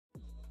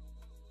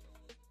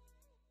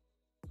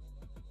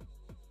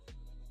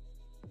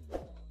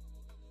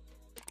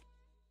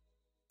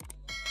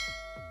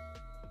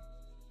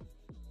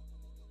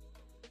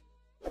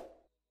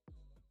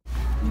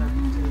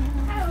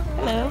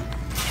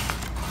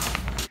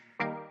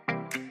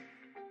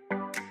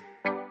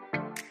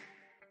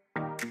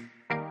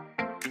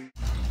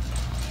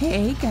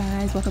Hey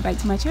guys, welcome back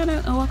to my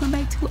channel and welcome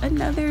back to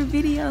another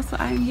video. So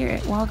I'm here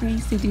at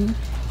Walgreens to do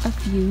a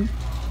few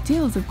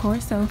deals, of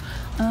course. So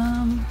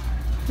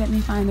let me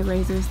find the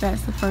razors.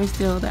 That's the first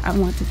deal that I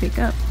want to pick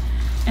up,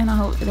 and I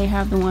hope they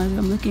have the ones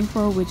I'm looking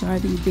for, which are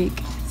the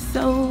big.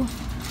 So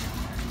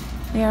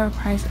they are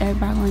priced at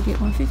buy one get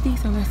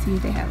 $150. So let's see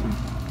if they have them.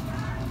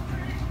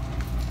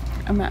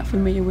 I'm not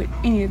familiar with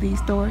any of these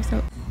stores,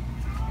 so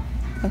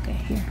okay,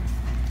 here.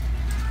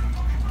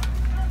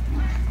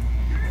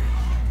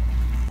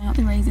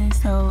 The razors,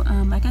 so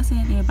like I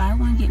said, they're buy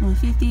one get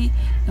 $150,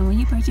 and when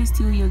you purchase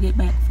two you'll get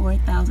back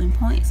 4,000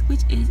 points, which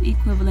is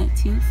equivalent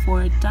to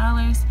 $4.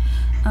 So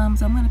I'm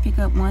going to pick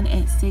up one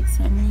at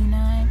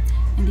 $6.79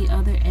 and the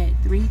other at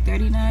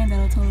 $3.39.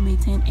 That'll total me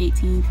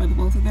 $10.18 for the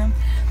both of them,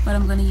 but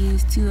I'm going to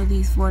use two of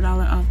these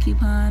 $4 off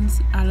coupons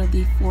out of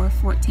the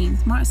 414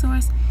 Smart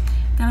Source.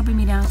 That'll bring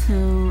me down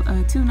to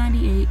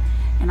 $2.98,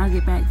 and I'll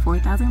get back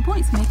 4,000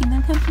 points, making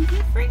them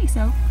completely free.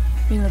 So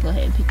we're going to go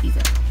ahead and pick these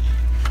up.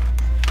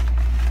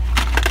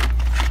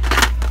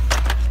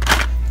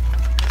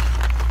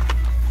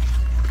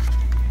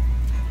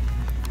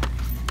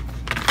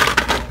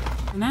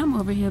 Now I'm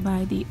over here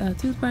by the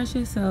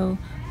toothbrushes. So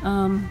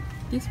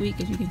this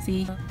week, as you can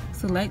see,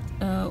 select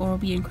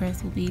Oral-B and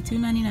Crest will be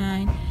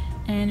 $2.99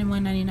 and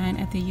 $1.99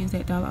 after you use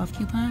that $1 off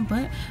coupon.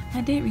 But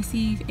I did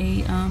receive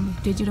a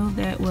digital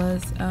that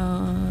was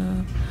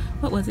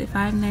what was it,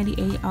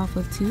 $5.98 off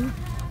of two.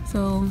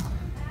 So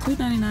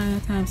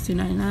 $2.99 times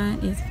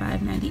 $2.99 is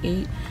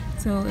 $5.98.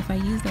 So if I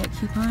use that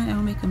coupon,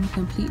 I'll make them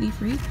completely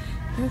free.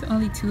 There's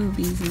only two of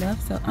these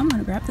left, so I'm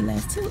gonna grab the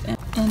last two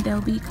and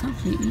they'll be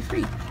completely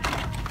free.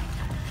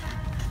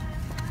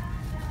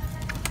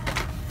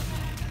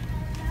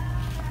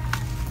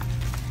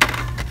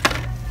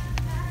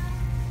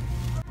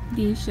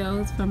 These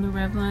shelves from the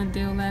Revlon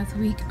deal last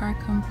week are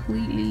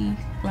completely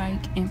like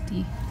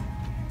empty.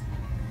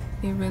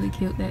 They really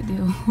killed that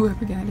deal,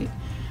 whoever got it.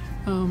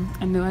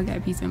 I know I got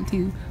a piece of them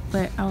too,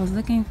 but I was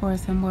looking for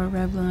some more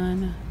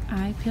Revlon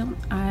I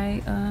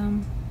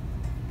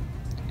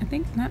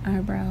think not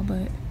eyebrow,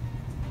 but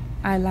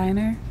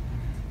eyeliner,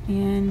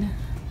 and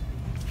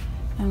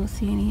I don't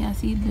see any. I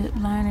see lip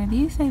liner.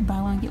 These say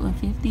buy one get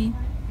 $150.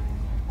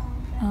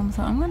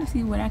 So I'm gonna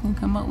see what I can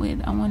come up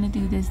with. I want to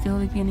do this deal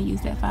again and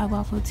use that 5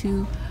 off of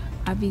 2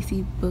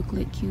 IBC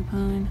booklet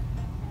coupon.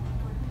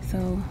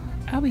 So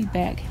I'll be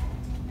back.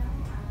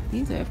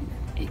 These are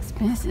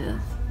expensive.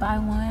 Buy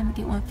one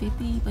get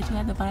 $150, but you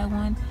have to buy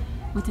one,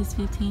 which is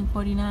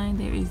 $15.49.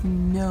 There is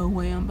no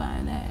way I'm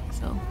buying that.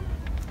 So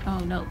oh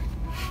no,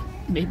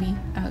 maybe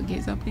I'll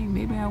get something,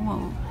 maybe I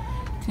won't.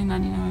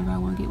 $10.99 buy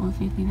one get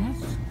 $150.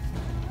 That's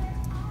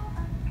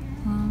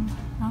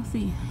I'll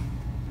see.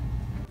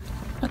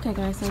 Okay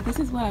guys, so this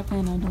is what I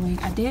plan on doing.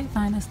 I did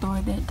find a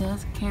store that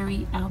does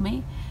carry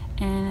Almay,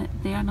 and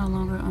they are no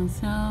longer on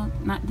sale,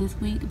 not this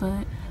week,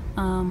 but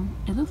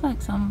it looks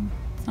like some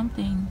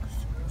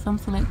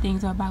select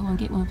things are buy one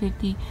get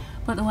 $150,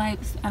 but the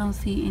wipes, I don't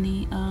see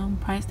any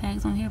price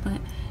tags on here, but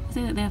it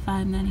said that they're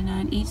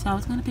 $5.99 each. So I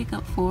was going to pick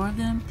up 4 of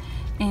them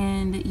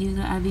and use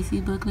the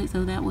IBC booklet,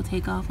 so that will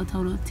take off a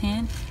total of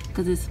 10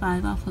 because it's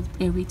 5 off of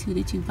every 2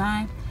 that you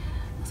buy.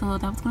 So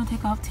that was going to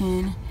take off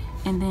 10,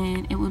 and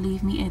then it will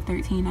leave me at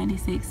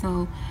 $13.96.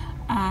 So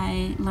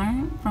I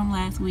learned from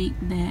last week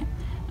that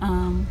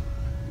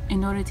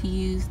in order to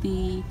use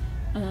the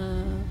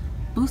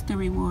booster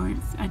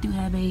rewards, I do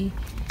have a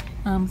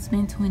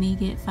spend 20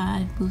 get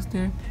 5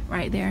 booster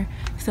right there.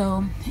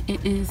 So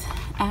it is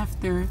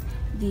after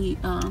the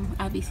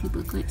IBC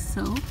booklet.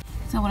 So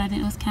what I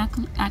did was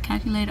I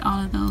calculated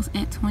all of those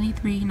at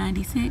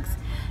 $23.96,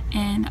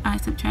 and I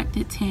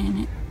subtracted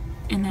 10,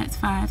 and that's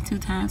 5 2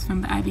 times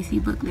from the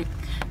IBC booklet.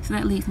 So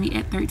that leaves me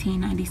at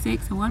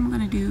 $13.96. So what I'm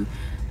going to do,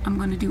 I'm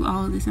going to do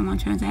all of this in one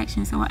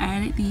transaction. So I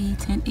added the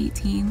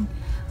 $10.18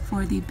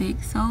 for the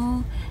Big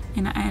Soul,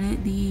 and I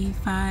added the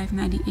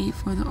 $5.98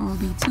 for the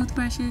Oral-B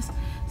toothbrushes.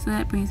 So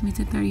that brings me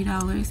to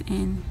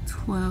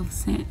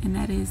 $30.12, and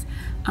that is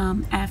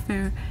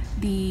after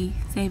the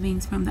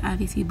savings from the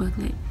IBC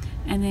booklet.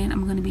 And then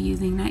I'm going to be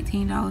using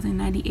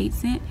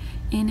 $19.98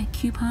 in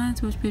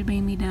coupons, which would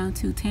bring me down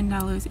to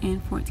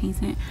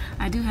 $10.14.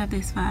 I do have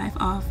this 5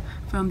 off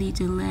from the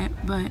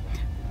Gillette, but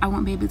I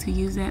won't be able to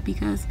use that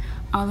because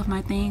all of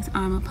my things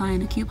I'm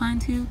applying a coupon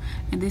to,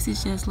 and this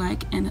is just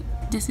like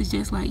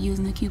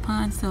using the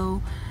coupon.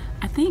 So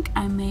I think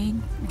I may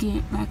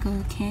get like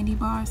a candy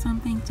bar or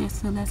something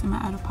just to lessen my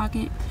out of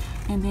pocket,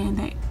 and then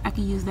that I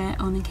can use that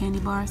on the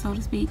candy bar, so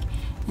to speak,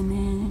 and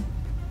then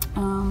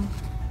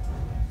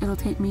it'll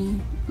take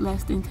me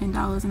less than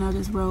 $10, and I'll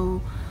just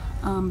roll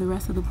the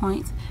rest of the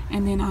points,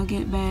 and then I'll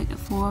get back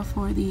 4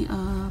 for the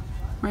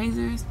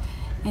razors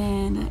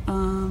and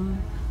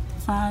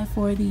 5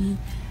 for the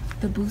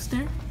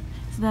booster.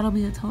 So that'll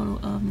be a total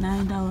of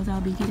 $9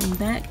 I'll be getting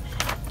back,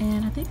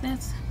 and I think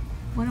that's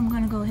what I'm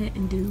gonna go ahead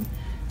and do.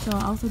 So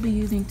I'll also be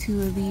using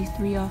 2 of these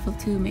 3 off of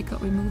 2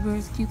 makeup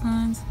removers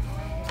coupons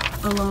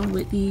along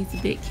with these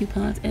big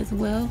coupons as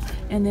well,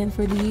 and then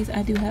for these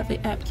I do have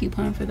an app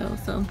coupon for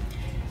those. So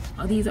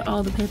these are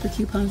all the paper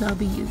coupons I'll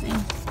be using.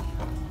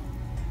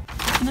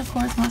 And of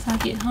course, once I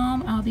get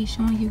home, I'll be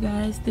showing you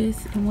guys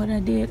this and what I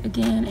did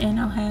again, and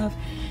I'll have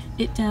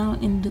it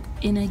down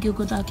in a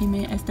Google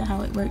document as to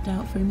how it worked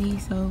out for me.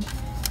 So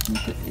let me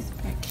put this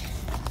back.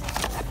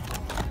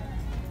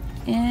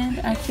 And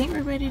I think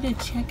we're ready to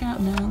check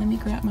out now. Let me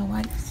grab my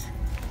wipes.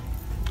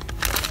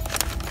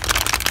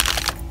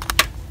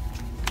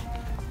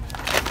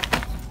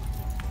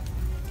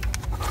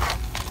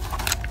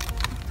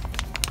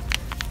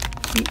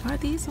 Wait, are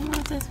these the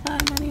ones that's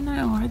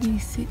 $5.99 or are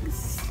these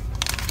 6?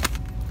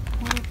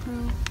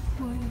 Waterproof.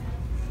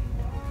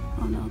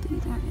 Oh no,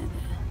 these aren't yet.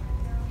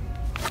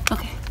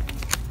 Okay.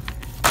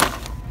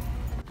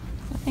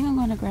 So I think I'm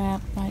gonna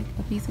grab like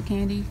a piece of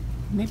candy,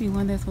 maybe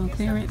one that's on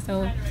clearance,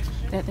 so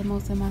that the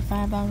most of my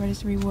 $5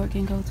 register reward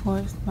can go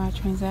towards my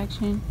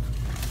transaction.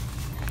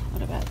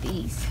 What about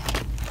these?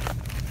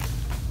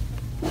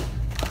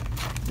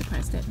 The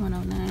price at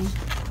 $109.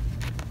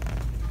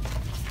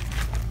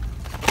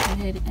 Go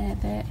ahead and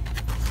add that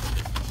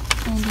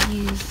and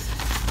use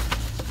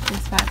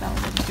this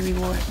 $5 register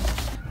reward.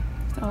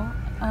 So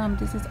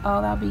this is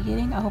all I'll be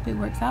getting. I hope it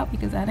works out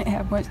because I didn't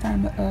have much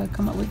time to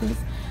come up with this.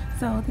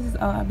 So this is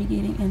all I'll be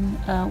getting in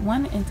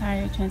one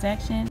entire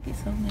transaction. Okay,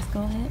 so let's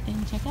go ahead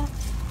and check out.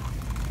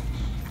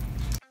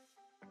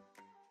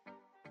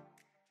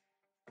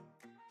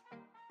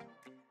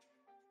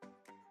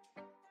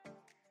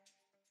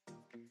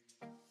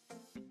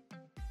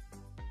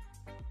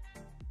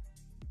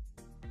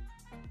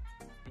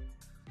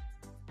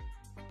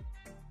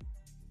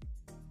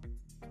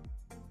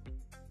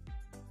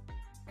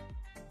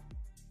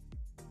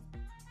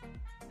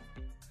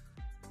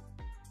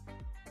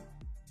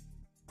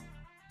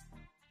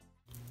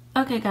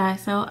 Okay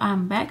guys, so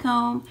I'm back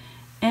home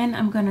and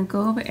I'm gonna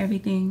go over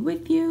everything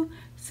with you.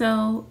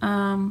 So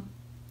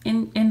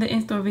in the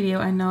in-store video,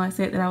 I know I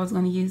said that I was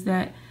gonna use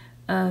that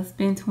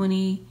spend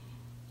 20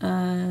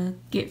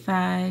 get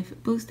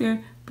 5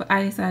 booster, but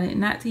I decided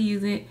not to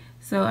use it.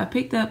 So I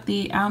picked up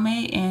the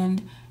Almay,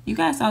 and you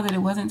guys saw that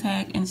it wasn't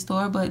tagged in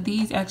store, but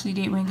these actually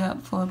did ring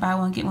up for buy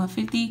one get one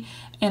 50.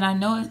 And I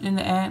know it's in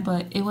the ad,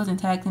 but it wasn't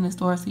tagged in the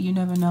store, so you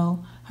never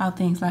know how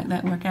things like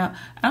that work out.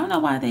 I don't know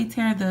why they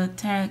tear the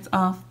tags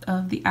off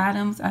of the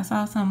items. I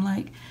saw some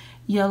like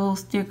yellow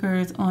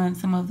stickers on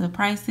some of the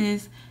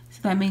prices,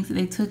 so that means that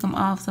they took them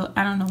off. So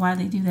I don't know why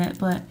they do that,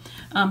 but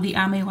the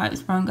Almay wipes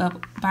sprung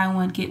up buy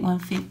one get one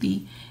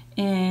 50,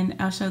 and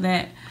I'll show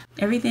that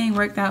everything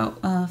worked out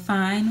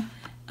fine.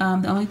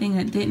 The only thing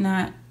that did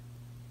not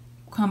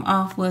come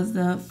off was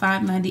the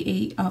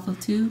 $5.98 off of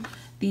 2,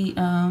 the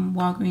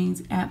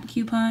Walgreens app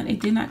coupon. It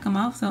did not come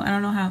off, so I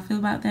don't know how I feel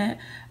about that.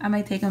 I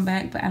may take them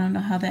back, but I don't know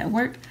how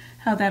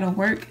that'll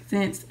work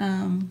since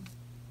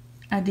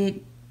I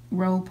did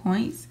roll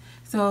points.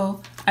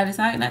 So I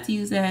decided not to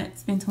use that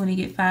spend 20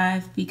 get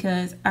 5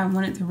 because I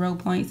wanted to roll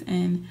points,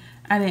 and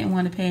I didn't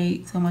want to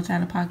pay so much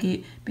out of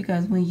pocket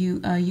because when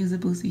you use a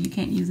booster, you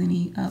can't use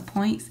any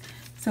points.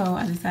 So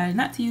I decided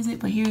not to use it,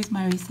 but here's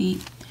my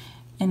receipt.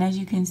 And as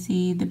you can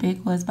see, the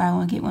big was buy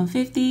one get one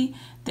 50.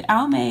 The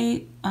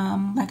Almay,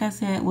 like I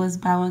said, was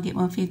buy one get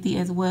one 50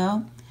 as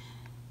well.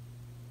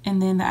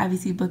 And then the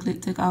IVC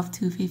booklet took off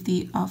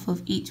 $2.50 off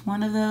of each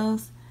one of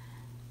those.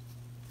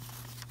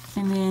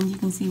 And then you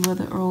can see where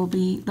the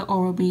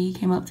Oral-B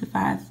came up to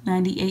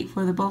 $5.98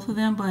 for the both of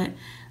them, but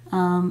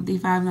the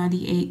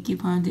 $5.98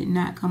 coupon did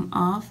not come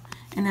off.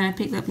 And then I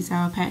picked up the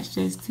Sour Patch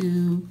just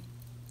to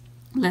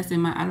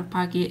lessen my out of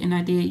pocket, and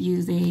I did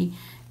use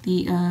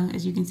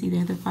as you can see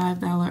there, the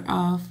 $5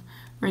 off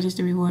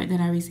register reward that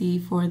I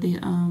received for the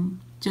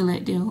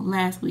Gillette deal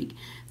last week.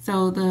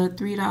 So the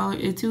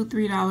two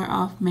 $3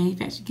 off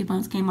manufacturer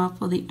coupons came off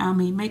for the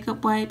Almay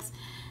makeup wipes,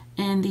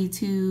 and the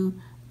two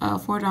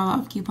 $4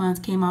 off coupons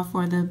came off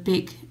for the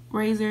big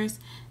razors.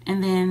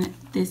 And then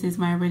this is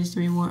my register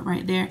reward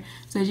right there.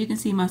 So as you can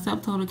see, my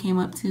subtotal came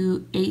up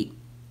to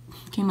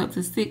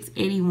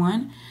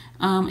 $681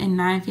 and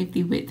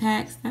 $9.50 with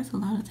tax. That's a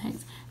lot of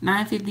tax.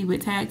 $9.50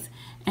 with tax.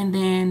 And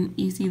then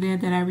you see there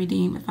that I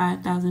redeemed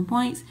 5,000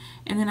 points,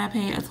 and then I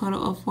paid a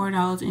total of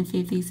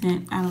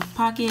 $4.50 out of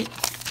pocket,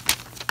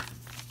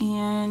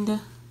 and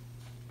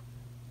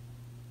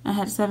I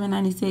had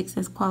 $7.96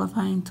 as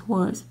qualifying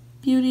towards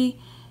beauty.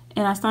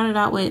 And I started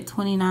out with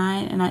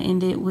 29 and I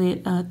ended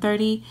with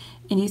 30.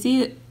 And you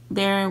see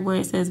there where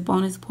it says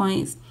bonus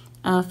points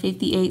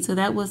 58. So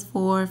that was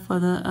for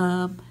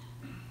the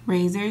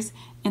razors.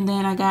 And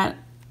then I got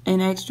an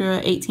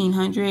extra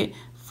 1,800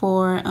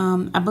 for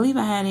I believe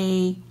I had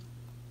a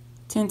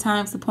 10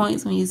 times the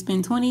points when you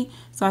spend 20.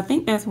 So I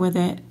think that's where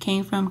that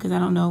came from, because I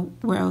don't know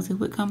where else it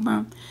would come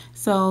from.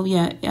 So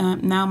yeah,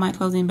 now my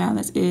closing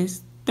balance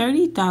is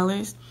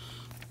 $30.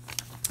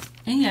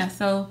 And yeah,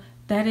 so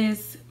that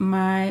is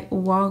my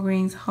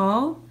Walgreens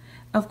haul.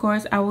 Of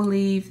course, I will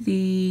leave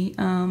the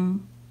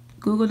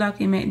Google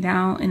document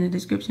down in the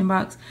description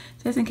box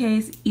just in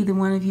case either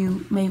one of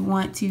you may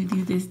want to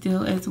do this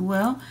deal as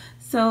well.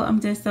 So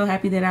I'm just so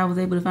happy that I was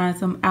able to find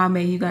some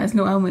Almay. You guys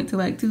know I went to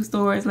like 2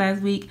 stores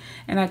last week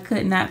and I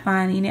could not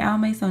find any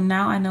Almay. So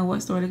now I know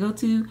what store to go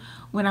to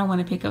when I want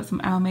to pick up some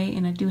Almay.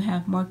 And I do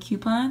have more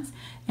coupons,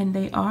 and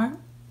they are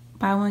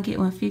buy one get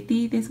one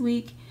 50 this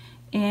week.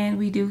 And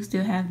we do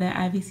still have that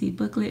IVC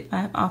booklet,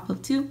 5 off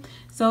of 2.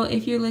 So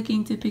if you're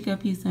looking to pick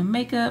up you some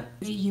makeup,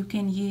 you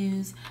can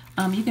use,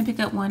 you can pick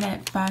up one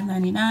at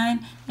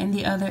 $5.99 and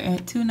the other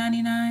at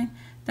 $2.99.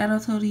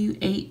 That'll total you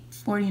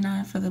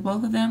 $8.49 for the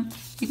both of them.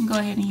 You can go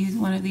ahead and use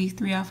one of these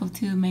 3 off of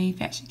 2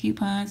 manufacturer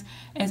coupons,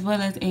 as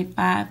well as a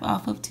 5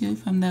 off of 2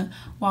 from the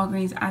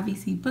Walgreens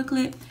IVC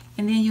booklet.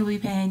 And then you'll be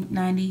paying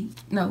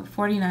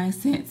 49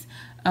 cents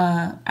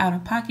out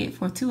of pocket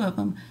for 2 of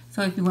them.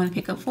 So if you want to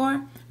pick up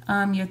 4,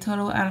 your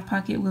total out of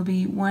pocket will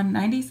be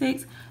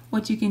 $196.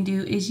 What you can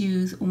do is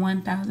use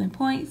 1,000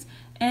 points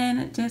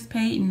and just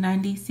pay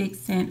 96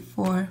 cents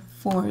for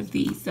 4 of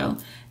these. So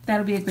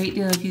that'll be a great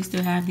deal if you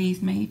still have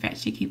these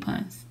manufacturer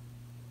coupons.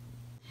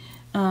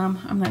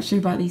 I'm not sure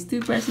about these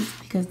toothbrushes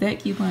because that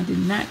coupon did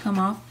not come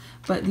off,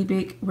 but the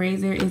big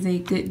razor is a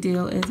good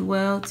deal as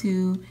well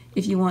to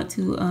if you want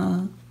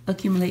to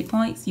accumulate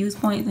points, use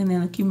points and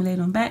then accumulate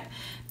them back.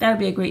 That would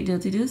be a great deal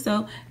to do.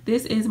 So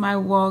this is my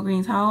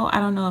Walgreens haul. I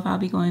don't know if I'll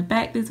be going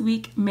back this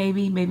week,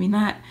 maybe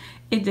not.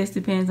 It just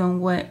depends on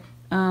what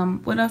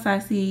else I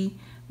see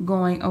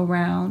going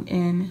around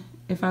and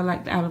if I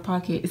like the out of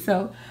pocket.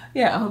 So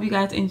yeah, I hope you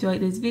guys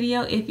enjoyed this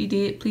video. If you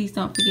did, please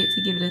don't forget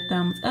to give it a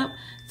thumbs up,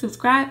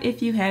 subscribe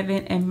if you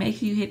haven't, and make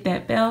sure you hit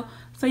that bell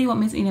so you won't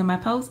miss any of my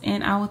posts.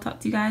 And I will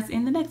talk to you guys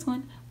in the next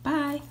one.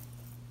 Bye.